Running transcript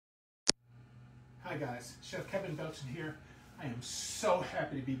Hi guys, Chef Kevin Belton here. I am so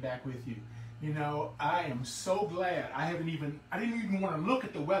happy to be back with you. You know, I am so glad. I didn't even want to look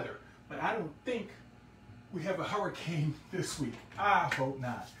at the weather, but I don't think we have a hurricane this week. I hope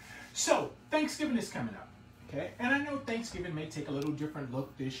not. So, Thanksgiving is coming up, okay? And I know Thanksgiving may take a little different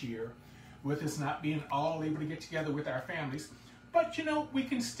look this year with us not being all able to get together with our families. But you know, we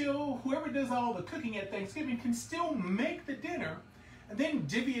can still, whoever does all the cooking at Thanksgiving can still make the dinner and then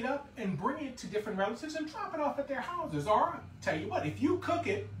divvy it up and bring it to different relatives and drop it off at their houses. Or, tell you what, if you cook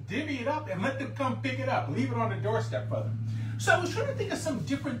it, divvy it up and let them come pick it up. Leave it on the doorstep for them. So I was trying to think of some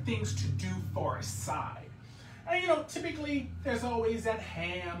different things to do for a side. And you know, typically there's always that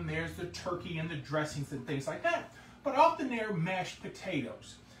ham, there's the turkey and the dressings and things like that. But often there are mashed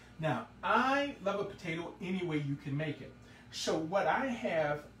potatoes. Now, I love a potato any way you can make it. So what I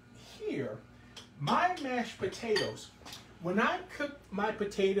have here, my mashed potatoes, when I cook my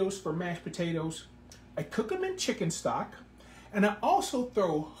potatoes for mashed potatoes, I cook them in chicken stock, and I also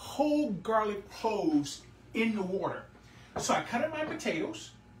throw whole garlic cloves in the water. So I cut up my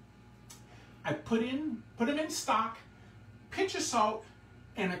potatoes, I put them in stock, pinch of salt,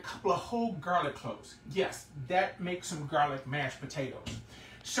 and a couple of whole garlic cloves. Yes, that makes some garlic mashed potatoes.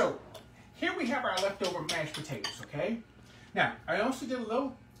 So here we have our leftover mashed potatoes, okay? Now, I also did a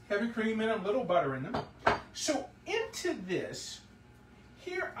little heavy cream in them, a little butter in them. So into this,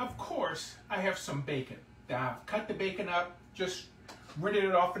 here, of course, I have some bacon. Now, I've cut the bacon up, just rinsed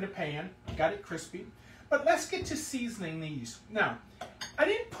it off in the pan, got it crispy. But let's get to seasoning these. Now, I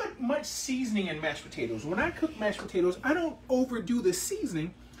didn't put much seasoning in mashed potatoes. When I cook mashed potatoes, I don't overdo the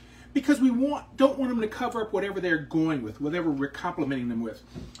seasoning because we don't want them to cover up whatever they're going with, whatever we're complementing them with.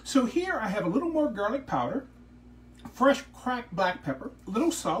 So here I have a little more garlic powder, fresh cracked black pepper, a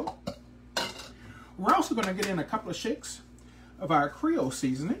little salt. We're also going to get in a couple of shakes of our Creole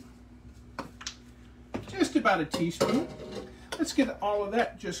seasoning. Just about a teaspoon. Let's get all of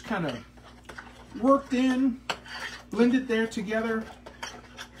that just kind of worked in, blended there together.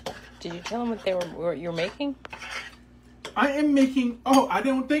 Did you tell them what you're making? I am making, oh, I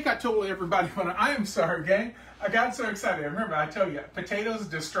don't think I told everybody, but I am sorry, gang. I got so excited. Remember, I tell you, potatoes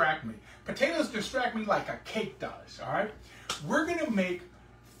distract me. Potatoes distract me like a cake does, all right? We're going to make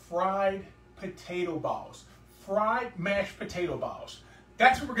fried potato balls, fried mashed potato balls.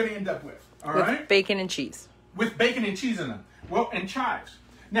 That's what we're going to end up with, all right? With bacon and cheese. With bacon and cheese in them. Well, and chives.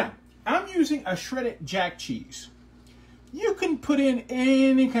 Now, I'm using a shredded jack cheese. You can put in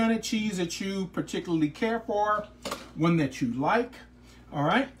any kind of cheese that you particularly care for, one that you like, all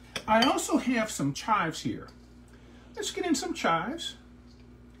right? I also have some chives here. Let's get in some chives.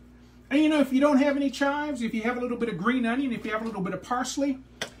 And you know, if you don't have any chives, if you have a little bit of green onion, if you have a little bit of parsley,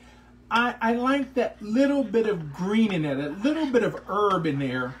 I like that little bit of green in there, that little bit of herb in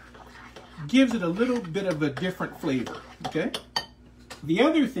there, gives it a little bit of a different flavor, okay? The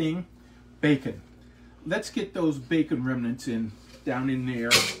other thing, bacon. Let's get those bacon remnants down in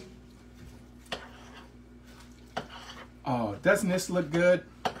there. Oh, doesn't this look good?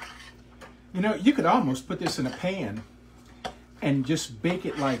 You know, you could almost put this in a pan and just bake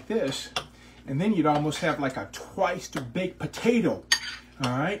it like this, and then you'd almost have like a twice-baked potato,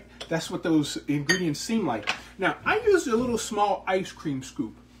 all right? That's what those ingredients seem like. Now, I used a little small ice cream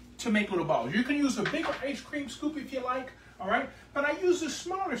scoop to make little balls. You can use a bigger ice cream scoop if you like, all right? But I used a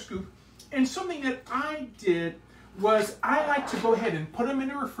smaller scoop, and something that I did was I like to go ahead and put them in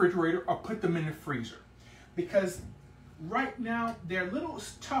the refrigerator or put them in the freezer, because right now they're a little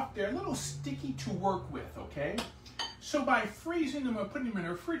tough, they're a little sticky to work with, okay? So by freezing them or putting them in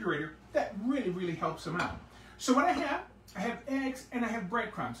the refrigerator, that really, really helps them out. So what I have eggs and I have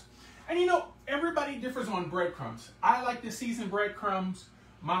breadcrumbs. And you know, everybody differs on breadcrumbs. I like to season breadcrumbs.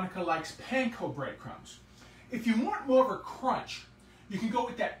 Monica likes panko breadcrumbs. If you want more of a crunch, you can go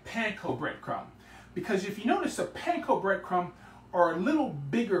with that panko breadcrumb. Because if you notice, a panko breadcrumb are a little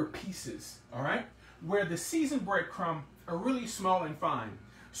bigger pieces, all right? Where the seasoned breadcrumb are really small and fine.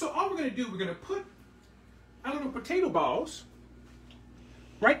 So all we're gonna do, we're gonna put our little potato balls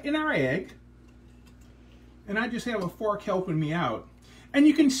right in our egg. And I just have a fork helping me out. And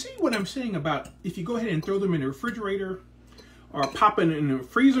you can see what I'm saying about if you go ahead and throw them in the refrigerator or pop it in the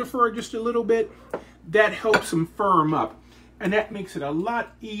freezer for just a little bit, that helps them firm up. And that makes it a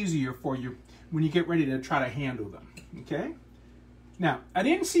lot easier for you when you get ready to try to handle them, okay? Now, I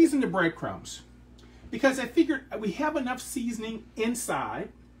didn't season the breadcrumbs because I figured we have enough seasoning inside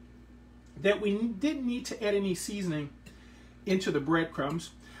that we didn't need to add any seasoning into the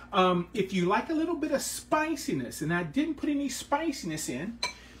breadcrumbs. If you like a little bit of spiciness, and I didn't put any spiciness in,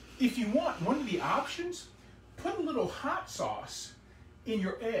 if you want, one of the options, put a little hot sauce in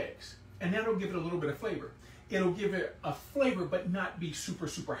your eggs. and that'll give it a little bit of flavor. It'll give it a flavor, but not be super,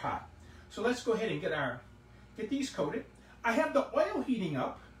 super hot. So let's go ahead and get these coated. I have the oil heating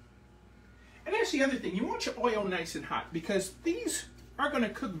up. And that's the other thing. You want your oil nice and hot because these are going to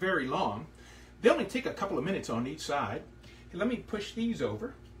cook very long. They only take a couple of minutes on each side. And let me push these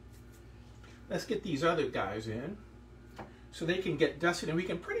over. Let's get these other guys in so they can get dusted, and we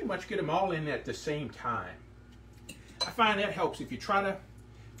can pretty much get them all in at the same time. I find that helps if you try to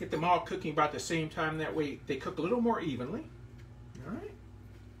get them all cooking about the same time. That way they cook a little more evenly. All right.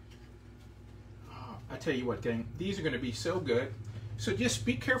 Oh, I tell you what, gang, these are going to be so good. So just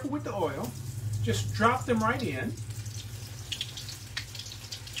be careful with the oil. Just drop them right in.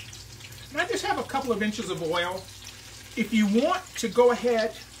 And I just have a couple of inches of oil. If you want to go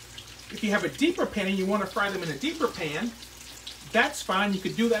ahead, if you have a deeper pan and you want to fry them in a deeper pan, that's fine. You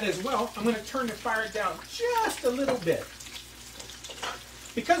could do that as well. I'm going to turn the fire down just a little bit.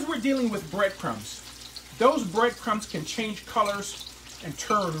 Because we're dealing with breadcrumbs, those breadcrumbs can change colors and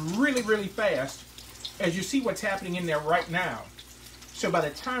turn really, really fast, as you see what's happening in there right now. So by the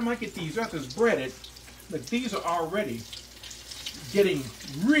time I get these others breaded, look, these are already getting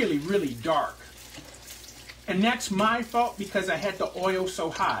really, really dark. And that's my fault because I had the oil so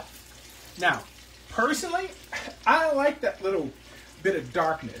hot. Now, personally, I like that little bit of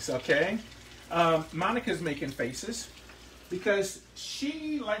darkness, okay? Monica's making faces because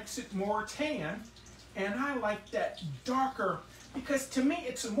she likes it more tan, and I like that darker because to me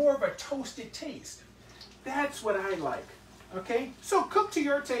it's more of a toasted taste. That's what I like, okay? So cook to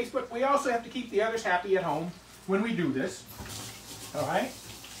your taste, but we also have to keep the others happy at home when we do this, all right?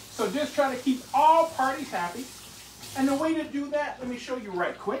 So just try to keep all parties happy. And the way to do that, let me show you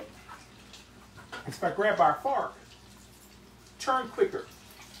right quick. Is if I grab our fork, turn quicker.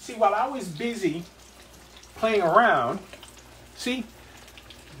 See, while I was busy playing around, see,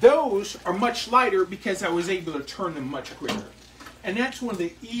 those are much lighter because I was able to turn them much quicker. And that's one of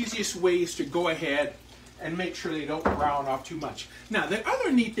the easiest ways to go ahead and make sure they don't brown off too much. Now, the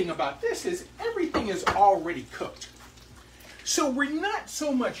other neat thing about this is everything is already cooked. So we're not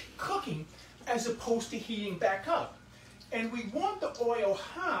so much cooking as opposed to heating back up. And we want the oil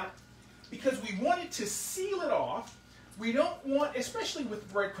hot because we want it to seal it off. We don't want, especially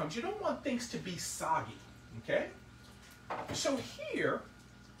with breadcrumbs, you don't want things to be soggy, okay? So here,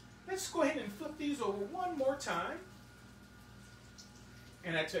 let's go ahead and flip these over one more time.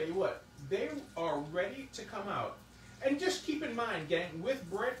 And I tell you what, they are ready to come out. And just keep in mind, gang, with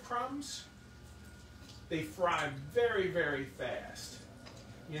breadcrumbs, they fry very, very fast.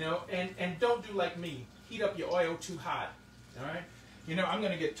 You know, and don't do like me. Heat up your oil too hot, all right? You know, I'm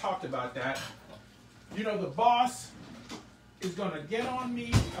going to get talked about that. You know, the boss is going to get on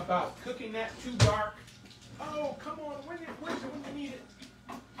me about cooking that too dark. Oh, come on, where's it when you need it?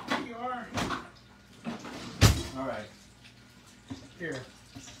 Here you are. All right. Here.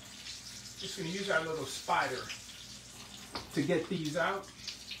 Just going to use our little spider to get these out.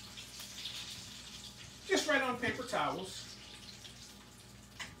 Just right on paper towels.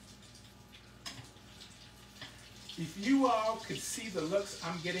 If you all could see the looks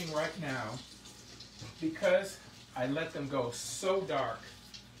I'm getting right now, because I let them go so dark,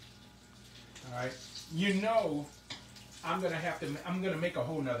 all right, you know I'm gonna make a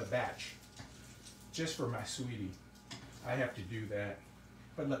whole nother batch just for my sweetie. I have to do that.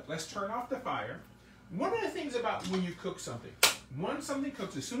 But look, let's turn off the fire. One of the things about when you cook something, once something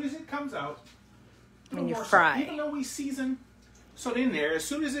cooks, as soon as it comes out, when you fry, even though we season salt in there, as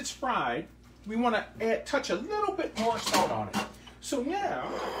soon as it's fried, we want to touch a little bit more salt on it. So now,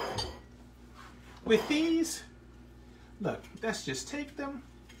 with these, look, let's just take them.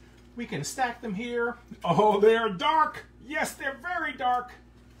 We can stack them here. Oh, they're dark. Yes, they're very dark.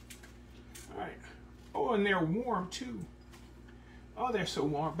 All right. Oh, and they're warm too. Oh, they're so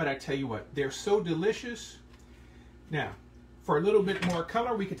warm. But I tell you what, they're so delicious. Now, for a little bit more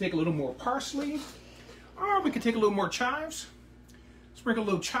color, we could take a little more parsley. Or we could take a little more chives. Sprinkle a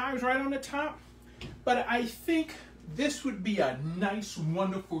little chives right on the top. But I think this would be a nice,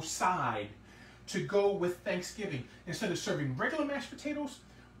 wonderful side to go with Thanksgiving. Instead of serving regular mashed potatoes,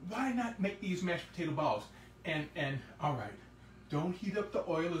 why not make these mashed potato balls? And all right, don't heat up the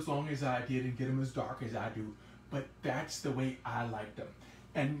oil as long as I did and get them as dark as I do. But that's the way I like them.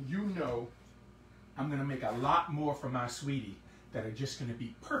 And you know, I'm going to make a lot more for my sweetie that are just going to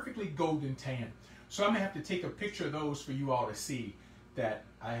be perfectly golden tan. So I'm going to have to take a picture of those for you all to see that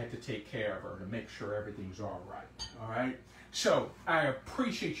I had to take care of her to make sure everything's all right. All right? So I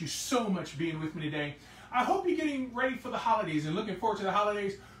appreciate you so much being with me today. I hope you're getting ready for the holidays and looking forward to the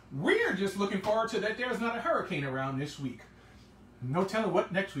holidays. We're just looking forward to that there's not a hurricane around this week. No telling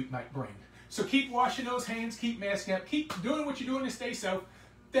what next week might bring. So keep washing those hands, keep masking up, keep doing what you're doing to stay safe.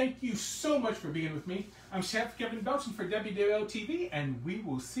 Thank you so much for being with me. I'm Chef Kevin Belson for WWL TV, and we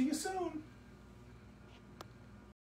will see you soon.